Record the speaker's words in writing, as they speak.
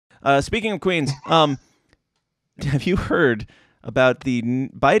Speaking of queens, have you heard about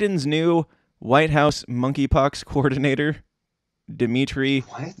Biden's new White House monkeypox coordinator, Dmitry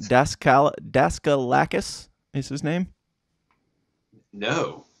What? Daskalakis is his name?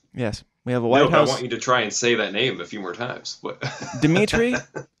 No. Yes, we have a No, White but I House want you to try and say that name a few more times. What? Dmitry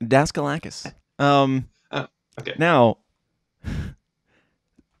Daskalakis. Oh, okay. Now,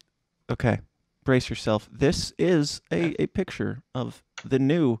 okay, brace yourself. This is a picture of the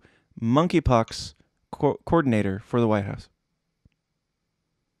new monkeypox coordinator for the White House.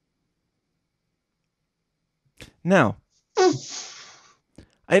 Now,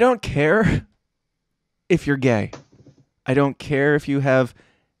 I don't care if you're gay. I don't care if you have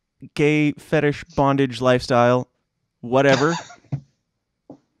gay fetish bondage lifestyle, whatever.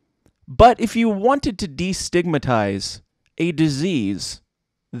 But if you wanted to destigmatize a disease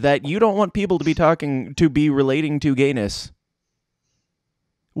that you don't want people to be relating to gayness,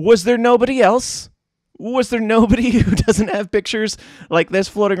 was there nobody else? Was there nobody who doesn't have pictures like this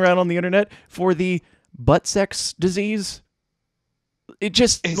floating around on the internet for the butt sex disease? It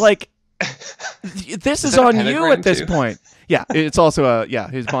just this is on you at this point. Yeah, it's also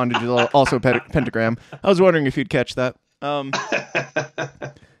his bondage is also a pentagram. I was wondering if you'd catch that.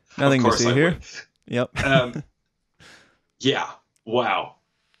 Nothing to see here. Yep. Yeah. Wow.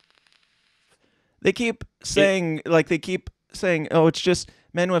 They keep saying oh, it's just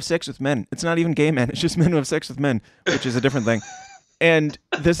men who have sex with men. It's not even gay men. It's just men who have sex with men, which is a different thing. And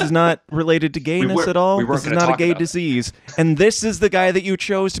this is not related to gayness at all. This is not a gay disease. And this is the guy that you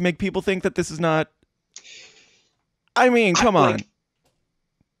chose to make people think that this is not. I mean, come on.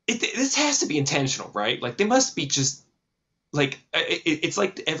 This has to be intentional, right? Like, they must be just like it's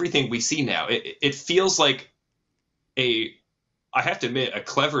like everything we see now. It feels like I have to admit, a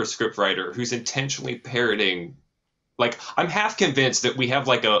clever scriptwriter who's intentionally parroting. Like, I'm half convinced that we have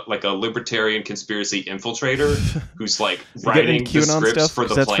like a libertarian conspiracy infiltrator who's like writing the scripts stuff? For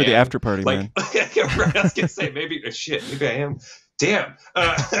the That's plan. For the after party, like, man. Right, I was gonna say maybe maybe I am. Damn,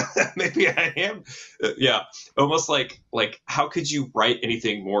 maybe I am. Yeah, almost like how could you write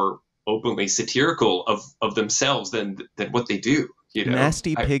anything more openly satirical of themselves than what they do? You know,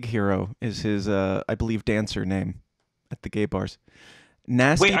 Nasty Pig Hero is his I believe dancer name at the gay bars.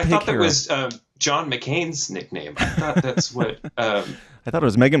 Nasty Wait, I Pig thought that Hero. was John McCain's nickname. I thought that's what. I thought it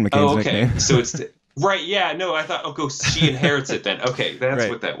was Meghan McCain's nickname. So it's right. Yeah. No, I thought. Oh, she inherits it then. Okay, that's right.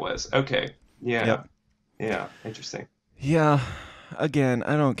 what that was. Okay. Yeah. Yep. Yeah. Interesting. Yeah. Again,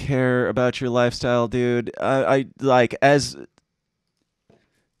 I don't care about your lifestyle, dude. I like as.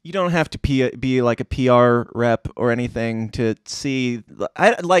 You don't have to be like a PR rep or anything to see.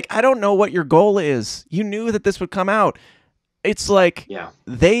 I don't know what your goal is. You knew that this would come out. It's like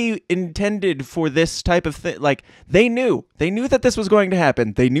they intended for this type of thing. Like, they knew that this was going to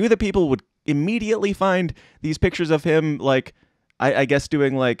happen. They knew that people would immediately find these pictures of him, like, I guess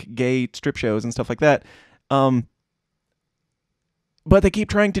doing like gay strip shows and stuff like that. But they keep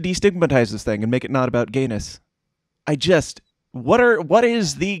trying to destigmatize this thing and make it not about gayness. What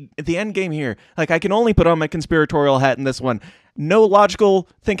is the end game here? Like, I can only put on my conspiratorial hat in this one. No logical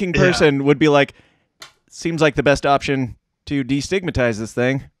thinking person would be like, seems like the best option to destigmatize this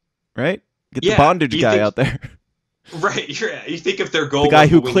thing, right? Get the bondage guy out there. Right. You think if their goal, the guy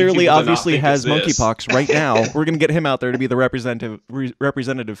who clearly obviously has monkeypox right now, we're going to get him out there to be the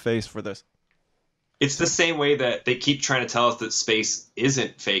representative face for this. It's the same way that they keep trying to tell us that space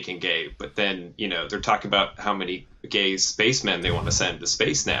isn't fake and gay, but then, they're talking about how many gay spacemen they want to send to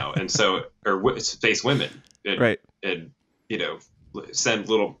space now, and so, or space women, right? And send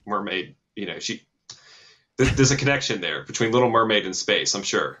Little Mermaid. There's a connection there between Little Mermaid and space, I'm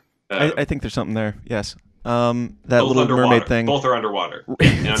sure. I think there's something there. Yes. That Little underwater. Mermaid thing. Both are underwater.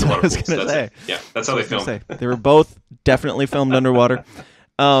 In underwater pools. That's it. Yeah, that's how they filmed. They were both definitely filmed underwater.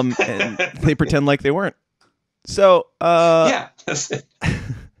 And they pretend like they weren't. So that's it.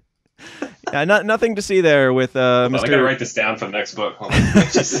 Yeah, nothing to see there with Mr. I gotta write this down for the next book.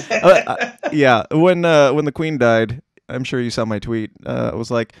 Yeah, when the Queen died, I'm sure you saw my tweet. It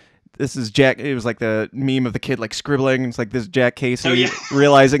was like, this is Jack. It was like the meme of the kid like scribbling. It's like this Jack Casey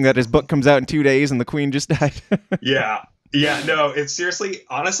realizing that his book comes out in 2 days and the Queen just died. Yeah. No, it's seriously,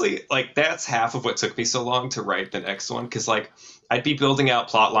 honestly, like, that's half of what took me so long to write the next one, because like I'd be building out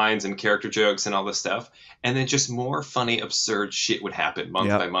plot lines and character jokes and all this stuff, and then just more funny, absurd shit would happen month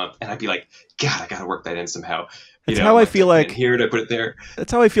by month, and I'd be like, God, I gotta work that in somehow. That's how I feel like here to put it there.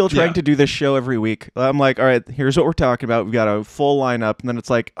 That's how I feel trying to do this show every week. I'm like, all right, here's what we're talking about. We've got a full lineup, and then it's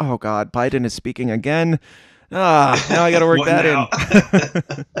like, oh God, Biden is speaking again. Now I got to work that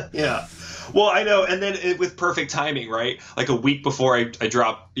in. Yeah. Well, I know, and then with perfect timing, right? Like a week before I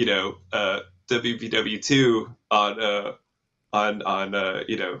drop, WVW2 on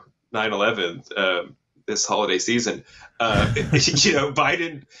 9/11 this holiday season.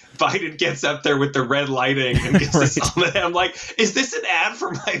 Biden gets up there with the red lighting and gives this Right. on. I'm like, is this an ad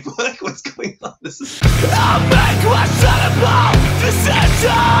for my book?